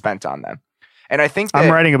out and spent on them. And I think that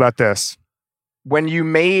I'm writing about this. When you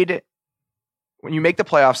make the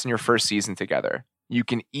playoffs in your first season together, you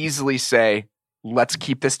can easily say, let's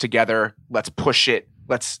keep this together. Let's push it.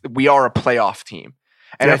 We are a playoff team.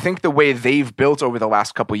 And I think the way they've built over the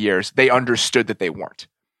last couple of years, they understood that they weren't.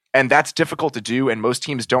 And that's difficult to do. And most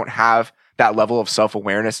teams don't have that level of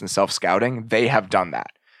self-awareness and self-scouting. They have done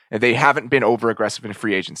that. And they haven't been over-aggressive in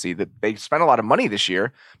free agency. They spent a lot of money this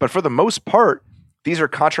year, but for the most part, these are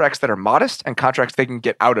contracts that are modest and contracts they can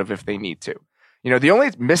get out of if they need to. The only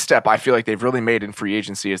misstep I feel like they've really made in free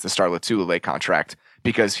agency is the Star Lotulelei contract,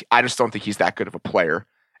 because I just don't think he's that good of a player.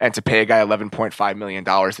 And to pay a guy $11.5 million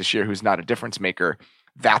this year who's not a difference maker,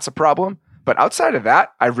 that's a problem. But outside of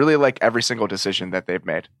that, I really like every single decision that they've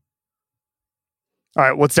made. All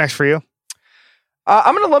right, what's next for you?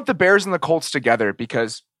 I'm going to lump the Bears and the Colts together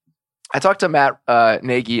because I talked to Matt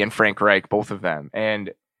Nagy and Frank Reich, both of them,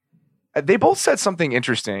 and they both said something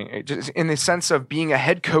interesting just in the sense of being a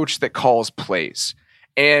head coach that calls plays.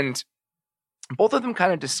 And both of them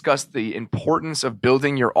kind of discussed the importance of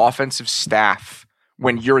building your offensive staff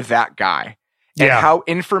when you're that guy, and how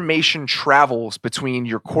information travels between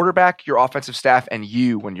your quarterback, your offensive staff, and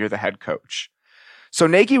you when you're the head coach. So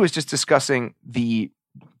Nagy was just discussing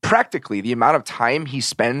practically the amount of time he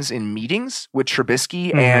spends in meetings with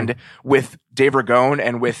Trubisky and with Dave Ragone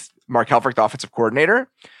and with Mark Helfrich, the offensive coordinator.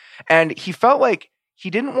 And he felt like he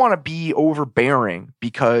didn't want to be overbearing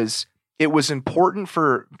because it was important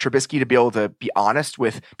for Trubisky to be able to be honest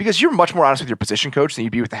because you're much more honest with your position coach than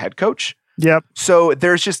you'd be with the head coach. Yep. So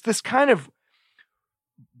there's just this kind of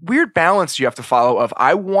weird balance you have to follow of,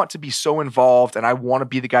 I want to be so involved and I want to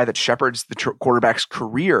be the guy that shepherds the quarterback's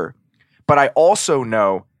career, but I also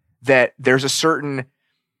know that there's a certain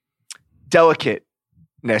delicateness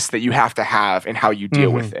that you have to have in how you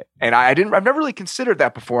deal with it. And I've never really considered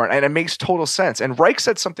that before. And it makes total sense. And Reich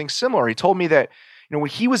said something similar. He told me that, when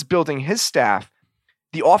he was building his staff,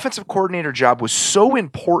 the offensive coordinator job was so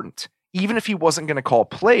important, even if he wasn't going to call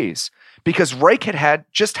plays, because Reich had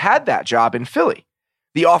just had that job in Philly,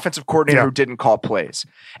 the offensive coordinator who didn't call plays.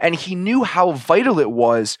 And he knew how vital it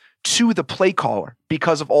was to the play caller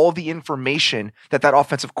because of all the information that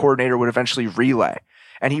offensive coordinator would eventually relay.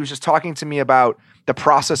 And he was just talking to me about the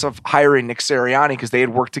process of hiring Nick Sirianni because they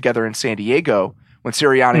had worked together in San Diego when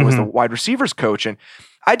Sirianni was the wide receivers coach. And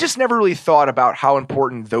I just never really thought about how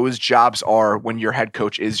important those jobs are when your head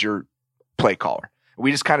coach is your play caller.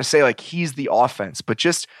 We just kind of say like he's the offense, but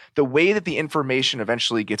just the way that the information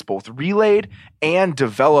eventually gets both relayed and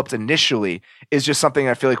developed initially is just something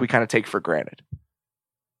I feel like we kind of take for granted.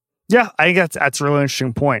 Yeah, I think that's a really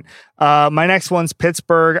interesting point. My next one's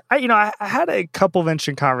Pittsburgh. I had a couple of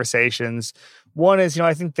interesting conversations. One is,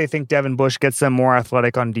 I think they think Devin Bush gets them more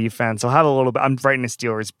athletic on defense. I'll have a little bit. I'm writing a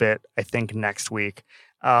Steelers bit, I think, next week.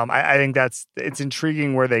 I think it's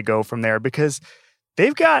intriguing where they go from there because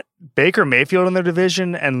they've got Baker Mayfield in their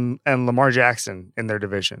division and Lamar Jackson in their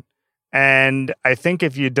division. And I think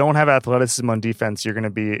if you don't have athleticism on defense, you're going to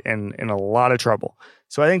be in a lot of trouble.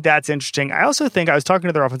 So I think that's interesting. I also think I was talking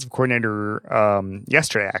to their offensive coordinator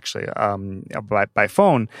yesterday, actually, by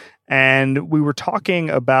phone, and we were talking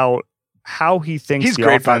about how he thinks he's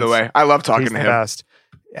great, by the way. I love talking to him. Best.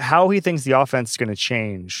 How he thinks the offense is going to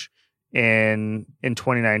change in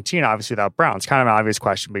 2019, obviously without Brown. It's kind of an obvious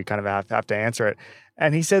question, but you kind of have to answer it.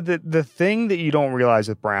 And he said that the thing that you don't realize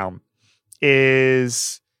with Brown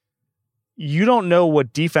is you don't know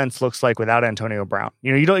what defense looks like without Antonio Brown.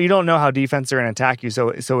 You don't know how defense are going to attack you. So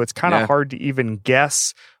it's kind of hard to even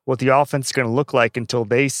guess what the offense is going to look like until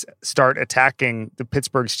they start attacking the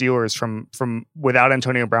Pittsburgh Steelers from without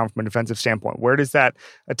Antonio Brown from a defensive standpoint. Where does that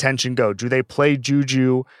attention go? Do they play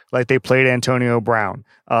Juju like they played Antonio Brown?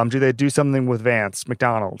 Do they do something with Vance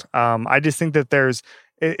McDonald? I just think that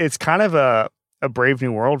it's kind of a brave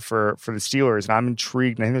new world for the Steelers, and I'm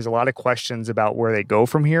intrigued. And I think there's a lot of questions about where they go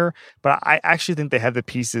from here, but I actually think they have the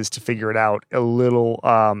pieces to figure it out a little.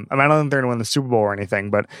 I don't think they're going to win the Super Bowl or anything,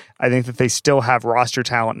 but I think that they still have roster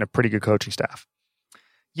talent and a pretty good coaching staff.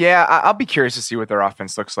 Yeah, I'll be curious to see what their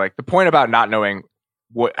offense looks like. The point about not knowing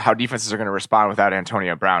how defenses are going to respond without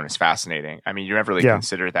Antonio Brown is fascinating. I mean, you never really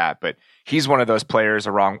consider that, but he's one of those players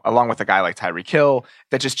along with a guy like Tyreek Hill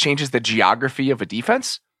that just changes the geography of a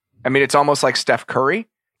defense. I mean, it's almost like Steph Curry,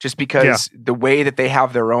 just because the way that they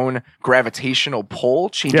have their own gravitational pull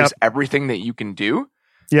changes everything that you can do.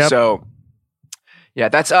 Yeah. So,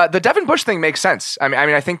 that's the Devin Bush thing makes sense. I mean,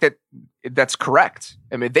 I think that's correct.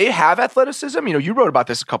 I mean, they have athleticism. You wrote about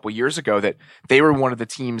this a couple years ago that they were one of the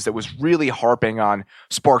teams that was really harping on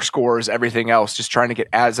spark scores, everything else, just trying to get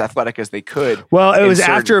as athletic as they could. Well, it was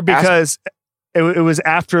after it was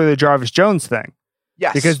after the Jarvis Jones thing.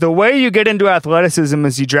 Yes. Because the way you get into athleticism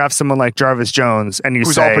is you draft someone like Jarvis Jones and you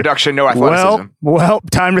who's say, all production, no athleticism. Well,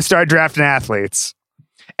 time to start drafting athletes.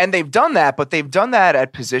 And they've done that, but they've done that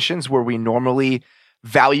at positions where we normally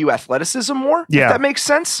value athleticism more, if that makes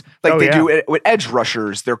sense. Like do with edge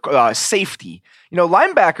rushers, their safety.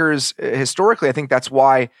 Linebackers, historically, I think that's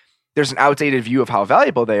why there's an outdated view of how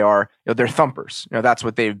valuable they are. They're thumpers. That's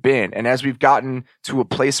what they've been. And as we've gotten to a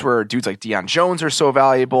place where dudes like Deion Jones are so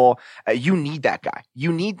valuable, you need that guy.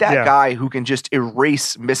 You need that guy who can just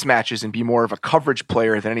erase mismatches and be more of a coverage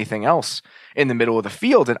player than anything else in the middle of the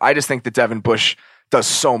field. And I just think that Devin Bush does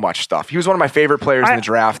so much stuff. He was one of my favorite players in the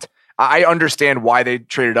draft. I understand why they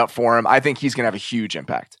traded up for him. I think he's going to have a huge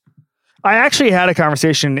impact. I actually had a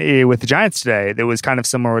conversation with the Giants today that was kind of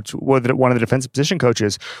similar to one of the defensive position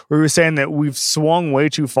coaches, where we were saying that we've swung way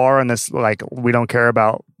too far on this, like, we don't care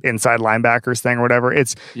about inside linebackers thing or whatever.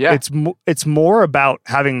 It's more about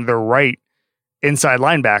having the right inside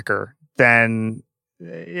linebacker than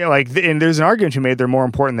and there's an argument you made they're more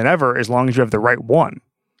important than ever as long as you have the right one.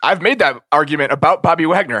 I've made that argument about Bobby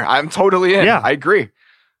Wagner. I'm totally in. Yeah. I agree.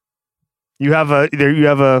 You have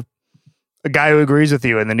a guy who agrees with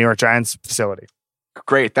you in the New York Giants facility.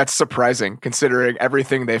 Great. That's surprising considering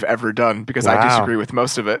everything they've ever done because I disagree with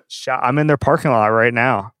most of it. I'm in their parking lot right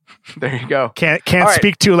now. There you go. Can't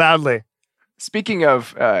speak too loudly. Speaking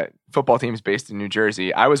of football teams based in New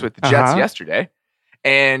Jersey, I was with the Jets yesterday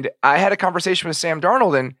and I had a conversation with Sam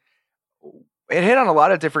Darnold and it hit on a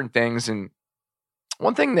lot of different things. And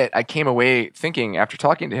one thing that I came away thinking after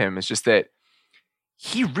talking to him is just that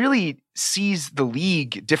he really sees the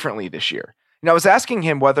league differently this year. I was asking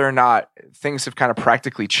him whether or not things have kind of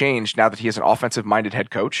practically changed now that he has an offensive-minded head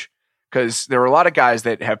coach. because there are a lot of guys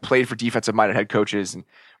that have played for defensive-minded head coaches, and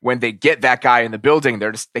when they get that guy in the building,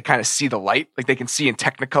 they kind of see the light, like they can see in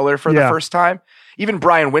Technicolor for the first time. Even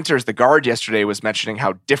Brian Winters, the guard yesterday, was mentioning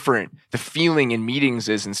how different the feeling in meetings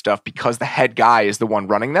is and stuff because the head guy is the one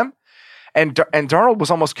running them. And Darnold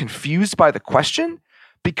was almost confused by the question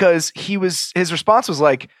because his response was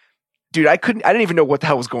like, dude, I didn't even know what the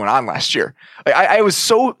hell was going on last year. Like, I was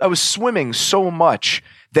swimming so much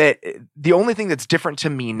that the only thing that's different to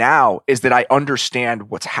me now is that I understand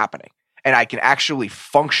what's happening and I can actually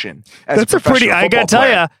function as a professional football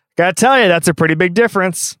player. Gotta tell you, that's a pretty big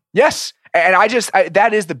difference. Yes. And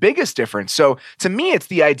that is the biggest difference. So to me, it's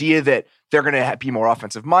the idea that they're going to be more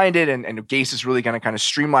offensive minded and Gase is really going to kind of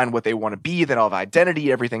streamline what they want to be, then all the identity,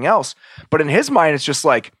 everything else. But in his mind, it's just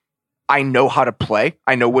like, I know how to play.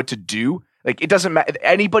 I know what to do. Like, it doesn't matter.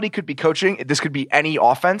 Anybody could be coaching. This could be any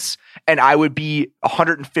offense. And I would be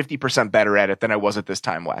 150% better at it than I was at this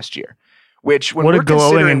time last year. Which, when what a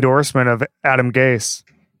glowing endorsement of Adam Gase.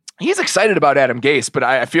 He's excited about Adam Gase, but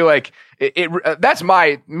I feel like that's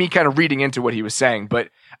me kind of reading into what he was saying. But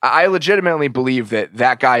I legitimately believe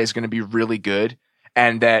that guy is going to be really good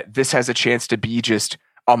and that this has a chance to be just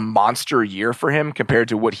a monster year for him compared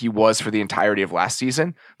to what he was for the entirety of last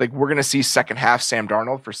season. Like, we're going to see second half Sam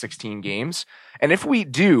Darnold for 16 games. And if we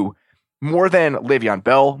do, more than Le'Veon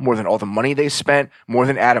Bell, more than all the money they spent, more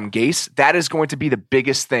than Adam Gase, that is going to be the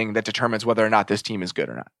biggest thing that determines whether or not this team is good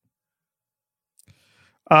or not.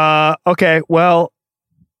 Okay, well,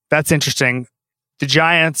 that's interesting. The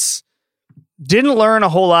Giants didn't learn a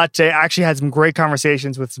whole lot today. I actually had some great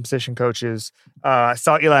conversations with some position coaches. I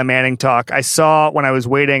saw Eli Manning talk. I saw when I was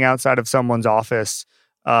waiting outside of someone's office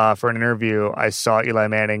for an interview, I saw Eli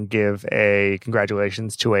Manning give a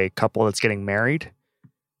congratulations to a couple that's getting married,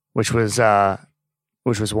 which was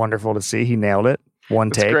wonderful to see. He nailed it.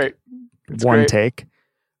 One take. Great. One take.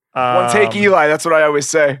 One take Eli. That's what I always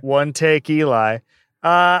say. One take Eli.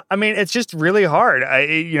 I mean, it's just really hard.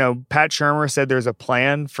 Pat Shurmur said there's a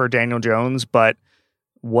plan for Daniel Jones, but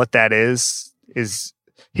what that is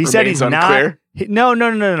he said he's unclear. No. I'm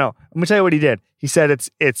gonna tell you what he did. He said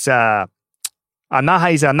I'm not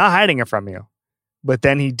hiding it from you, but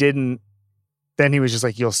then he didn't. Then he was just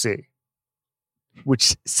like, you'll see,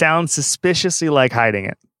 which sounds suspiciously like hiding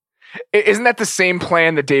it. Isn't that the same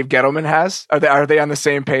plan that Dave Gettleman has? Are they on the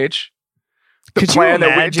same page? The Could plan you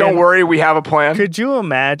imagine, don't worry, we have a plan. Could you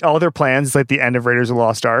imagine all their plans? It's like the end of Raiders of the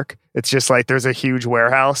Lost Ark. It's just like there's a huge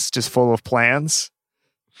warehouse just full of plans.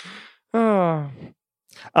 Yeah,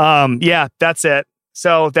 that's it.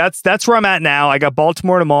 So that's where I'm at now. I got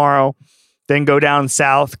Baltimore tomorrow, then go down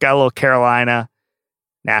south, got a little Carolina,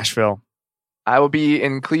 Nashville. I will be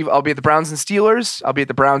in Cleveland. I'll be at the Browns and Steelers. I'll be at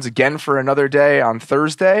the Browns again for another day on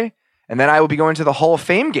Thursday. And then I will be going to the Hall of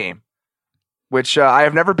Fame game, which I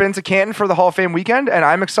have never been to Canton for the Hall of Fame weekend, and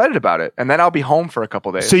I'm excited about it. And then I'll be home for a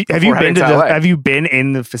couple days. So have you been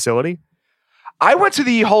in the facility? I went to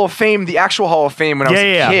the Hall of Fame, the actual Hall of Fame, when I was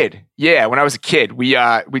a kid. Yeah, when I was a kid, we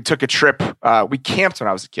took a trip. We camped when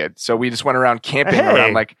I was a kid, so we just went around camping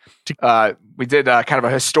around we did kind of a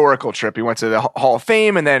historical trip. We went to the Hall of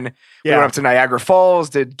Fame, and then we went up to Niagara Falls,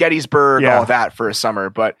 did Gettysburg, all of that for a summer.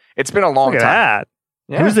 But it's been a long time. That.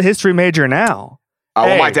 Yeah. Who's the history major now? Oh,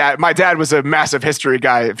 well, my dad was a massive history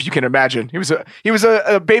guy, if you can imagine. He was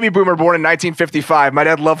a baby boomer born in 1955. My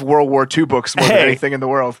dad loved World War II books more than anything in the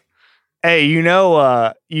world. Hey, you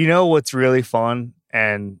know what's really fun,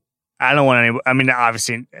 and I don't want any. I mean,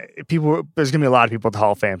 obviously, there's gonna be a lot of people at the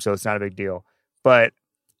Hall of Fame, so it's not a big deal. But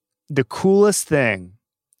the coolest thing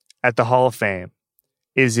at the Hall of Fame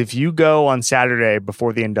is if you go on Saturday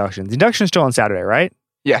before the inductions. The induction is still on Saturday, right?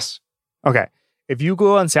 Yes. Okay. If you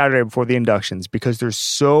go on Saturday before the inductions, because there's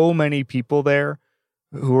so many people there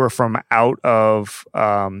who are from out of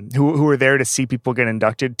who are there to see people get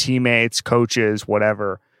inducted, teammates, coaches,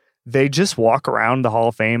 whatever. They just walk around the Hall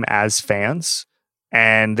of Fame as fans,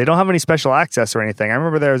 and they don't have any special access or anything. I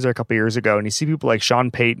remember I was there a couple years ago, and you see people like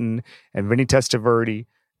Sean Payton and Vinny Testaverde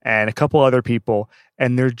and a couple other people,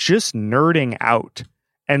 and they're just nerding out,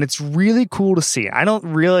 and it's really cool to see. I don't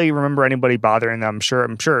really remember anybody bothering them.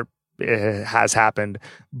 I'm sure it has happened,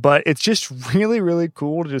 but it's just really, really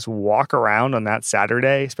cool to just walk around on that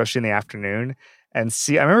Saturday, especially in the afternoon, and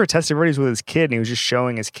see. I remember Testaverde's with his kid, and he was just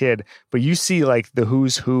showing his kid. But you see, like, the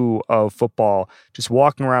who's who of football just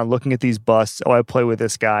walking around, looking at these busts. Oh, I play with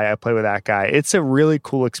this guy. I play with that guy. It's a really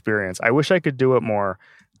cool experience. I wish I could do it more.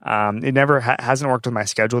 It never hasn't worked with my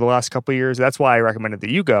schedule the last couple of years. That's why I recommended that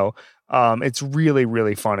you go. It's really,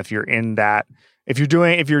 really fun if you're in that. If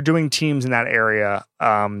you're doing teams in that area,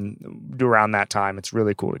 do around that time. It's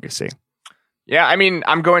really cool to see. Yeah, I mean,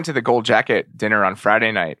 I'm going to the Gold Jacket dinner on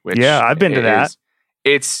Friday night. Which I've been to that.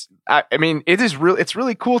 It's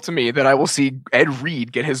really cool to me that I will see Ed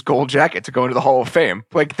Reed get his Gold Jacket to go into the Hall of Fame.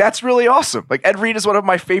 Like, that's really awesome. Like, Ed Reed is one of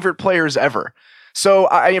my favorite players ever. So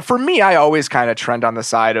for me, I always kind of trend on the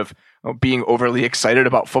side of being overly excited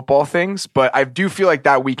about football things, but I do feel like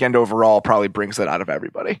that weekend overall probably brings that out of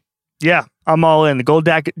everybody. Yeah, I'm all in. The Gold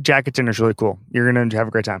Jacket dinner is really cool. You're going to have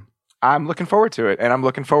a great time. I'm looking forward to it, and I'm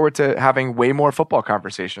looking forward to having way more football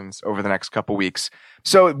conversations over the next couple weeks.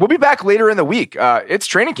 So we'll be back later in the week. It's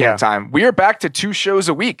training camp time. We are back to 2 shows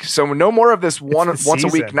a week, so no more of this once a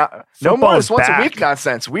week. No more of this once a week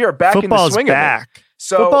nonsense. We are back in the swing of it.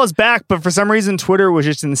 So football's back, but for some reason, Twitter was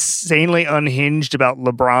just insanely unhinged about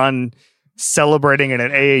LeBron celebrating in an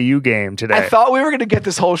AAU game today. I thought we were going to get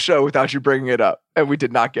this whole show without you bringing it up, and we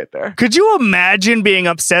did not get there. Could you imagine being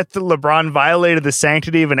upset that LeBron violated the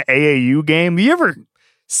sanctity of an AAU game? You ever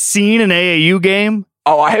seen an AAU game?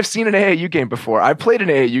 Oh, I have seen an AAU game before. I've played in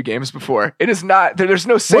AAU games before. It is not, there's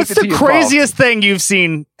no sanctity involved. What's the craziest thing you've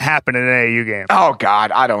seen happen in an AAU game? Oh,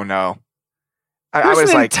 God, I don't know. There's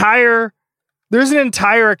an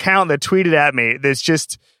entire account that tweeted at me that's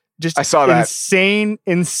just I saw that.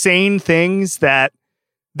 insane things that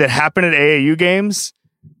happen at AAU games,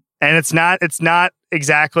 and it's not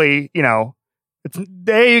exactly, the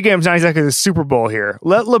AAU game's not exactly the Super Bowl here.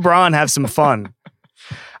 Let LeBron have some fun.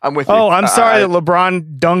 I'm with you. Oh, I'm sorry that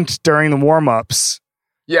LeBron dunked during the warm-ups.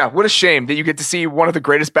 Yeah, what a shame that you get to see one of the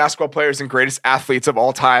greatest basketball players and greatest athletes of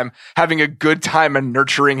all time having a good time and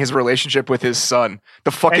nurturing his relationship with his son.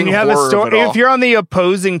 The fucking horror of it all. If you're on the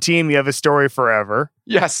opposing team, you have a story forever.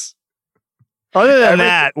 Yes. Other than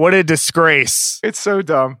that, what a disgrace. It's so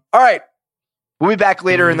dumb. All right. We'll be back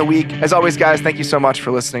later in the week. As always, guys, thank you so much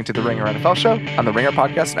for listening to the Ringer NFL Show on the Ringer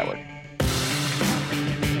Podcast Network.